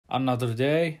Another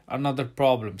day, another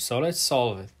problem, so let's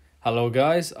solve it. Hello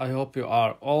guys, I hope you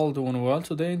are all doing well.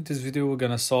 Today in this video we're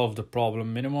gonna solve the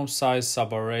problem minimum size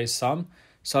subarray sum.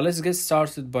 So let's get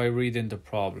started by reading the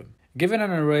problem. Given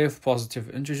an array of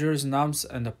positive integers nums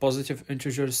and a positive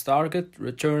integers target,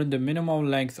 return the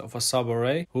minimum length of a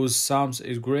subarray whose sums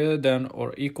is greater than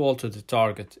or equal to the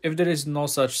target. If there is no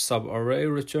such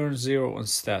subarray, return 0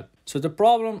 instead. So the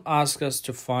problem asks us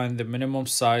to find the minimum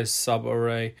size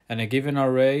subarray and a given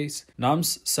array's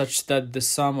nums such that the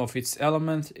sum of its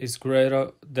element is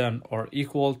greater than or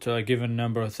equal to a given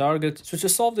number target. So to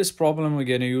solve this problem, we're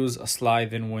going to use a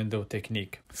sliding window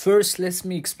technique. First, let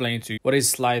me explain to you what is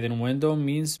sliding window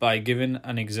means by giving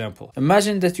an example.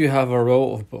 Imagine that you have a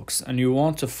row of books and you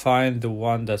want to find the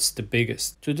one that's the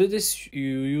biggest. To do this,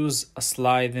 you use a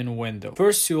sliding window.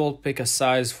 First, you will pick a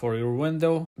size for your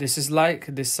window. This is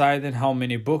like deciding how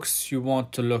many books you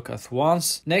want to look at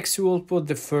once. Next, you will put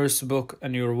the first book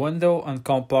in your window and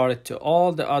compare it to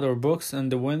all the other books in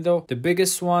the window. The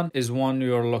biggest one is one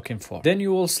you are looking for. Then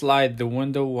you will slide the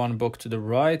window one book to the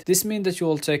right. This means that you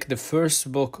will take the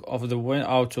first book of the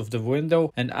out of the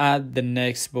window and add the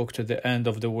next book to the end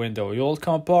of the window. You will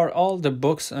compare all the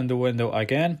books in the window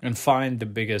again and find the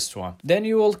biggest one. Then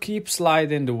you will keep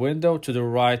sliding the window to the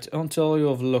right until you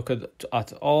have looked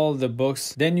at all the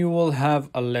books. Then you will have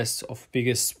a list of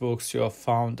biggest books you have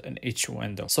found in each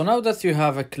window. So now that you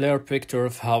have a clear picture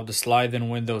of how the sliding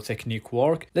window technique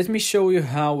works, let me show you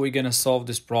how we're gonna solve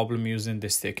this problem using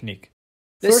this technique.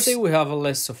 Let's say we have a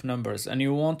list of numbers and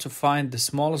you want to find the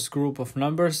smallest group of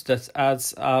numbers that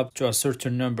adds up to a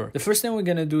certain number. The first thing we're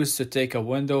going to do is to take a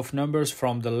window of numbers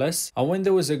from the list. A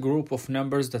window is a group of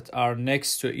numbers that are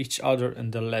next to each other in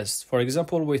the list. For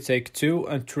example, we take 2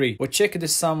 and 3. We check the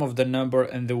sum of the number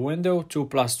in the window. 2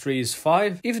 plus 3 is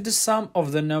 5. If the sum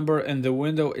of the number in the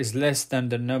window is less than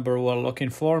the number we're looking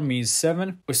for, means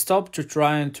 7, we stop to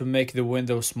trying to make the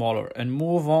window smaller and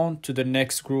move on to the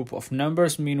next group of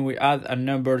numbers, mean we add a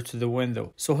number to the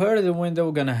window. So here the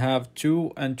window gonna have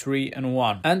 2 and 3 and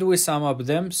 1 and we sum up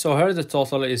them. So here the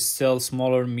total is still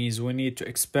smaller, means we need to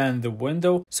expand the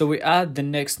window. So we add the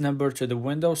next number to the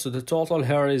window. So the total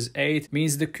here is 8,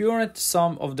 means the current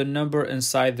sum of the number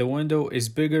inside the window is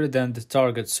bigger than the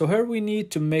target. So here we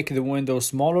need to make the window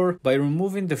smaller by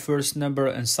removing the first number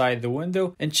inside the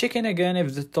window and checking again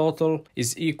if the total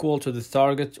is equal to the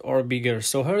target or bigger.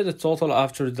 So here the total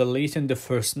after deleting the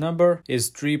first number is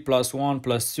 3 plus 1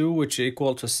 plus 2, which is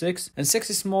equal to 6, and 6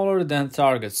 is smaller than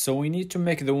target, so we need to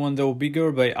make the window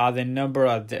bigger by adding number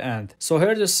at the end. So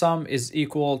here the sum is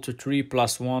equal to 3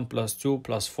 plus 1 plus 2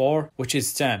 plus 4, which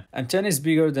is 10, and 10 is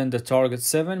bigger than the target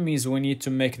 7, means we need to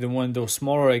make the window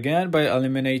smaller again by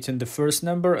eliminating the first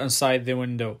number inside the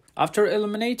window. After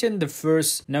eliminating the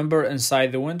first number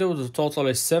inside the window, the total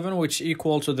is 7, which is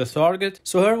equal to the target.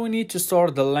 So here we need to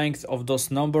store the length of those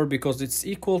number because it's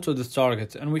equal to the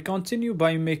target, and we continue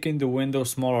by making the window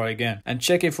smaller again and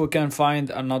check if we can find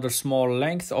another small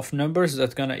length of numbers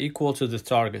that's gonna equal to the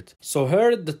target. So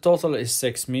here the total is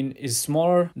 6, mean is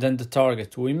smaller than the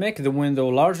target. We make the window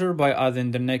larger by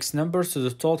adding the next number, so the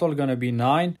total gonna be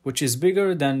 9, which is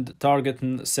bigger than the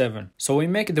target 7. So we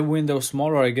make the window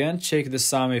smaller again, check the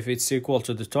sum if it's equal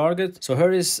to the target. So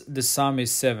here is the sum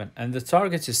is 7 and the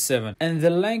target is 7 and the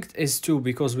length is 2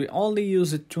 because we only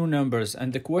use 2 numbers,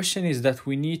 and the question is that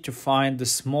we need to find the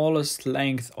smallest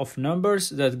length of numbers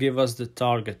that give us the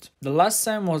target. The last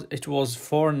time it was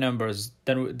 4 numbers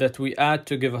that we add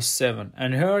to give us 7,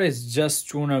 and here is just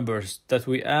 2 numbers that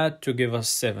we add to give us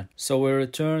 7, so we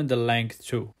return the length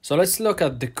 2. So let's look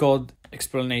at the code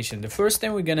explanation. The first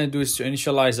thing we're gonna do is to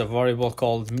initialize a variable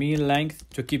called mean length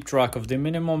to keep track of the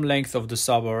minimum length of the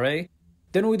subarray.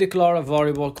 Then we declare a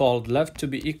variable called left to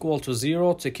be equal to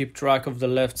 0 to keep track of the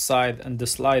left side and the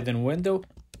sliding window.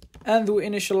 And we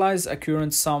initialize a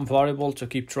current sum variable to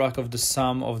keep track of the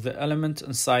sum of the element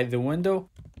inside the window.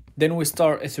 Then we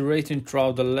start iterating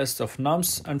throughout the list of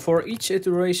nums, and for each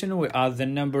iteration we add the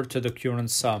number to the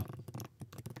current sum.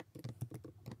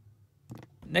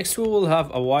 Next we will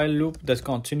have a while loop that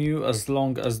continues as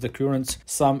long as the current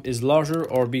sum is larger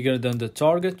or bigger than the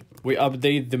target. We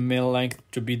update the mean length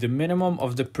to be the minimum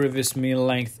of the previous mean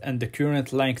length and the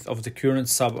current length of the current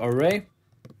subarray.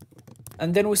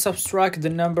 And then we subtract the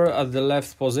number at the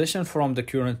left position from the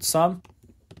current sum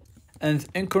and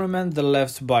increment the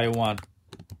left by 1.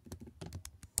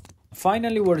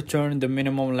 Finally, we return the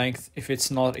minimum length if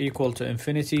it's not equal to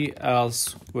infinity,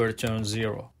 else we return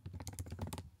 0.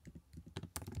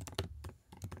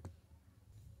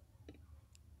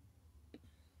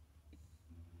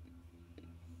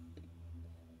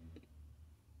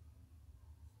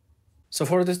 So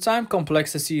for the time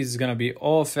complexity is going to be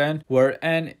O of n, where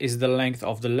n is the length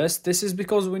of the list. This is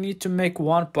because we need to make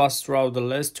one pass throughout the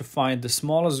list to find the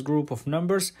smallest group of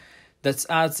numbers that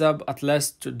adds up at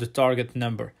least to the target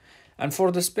number. And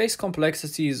for the space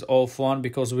complexity is O of 1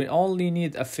 because we only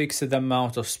need a fixed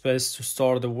amount of space to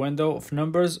store the window of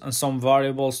numbers and some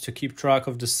variables to keep track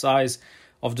of the size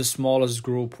of the smallest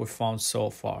group we found so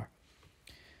far.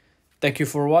 Thank you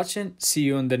for watching. See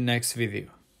you in the next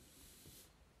video.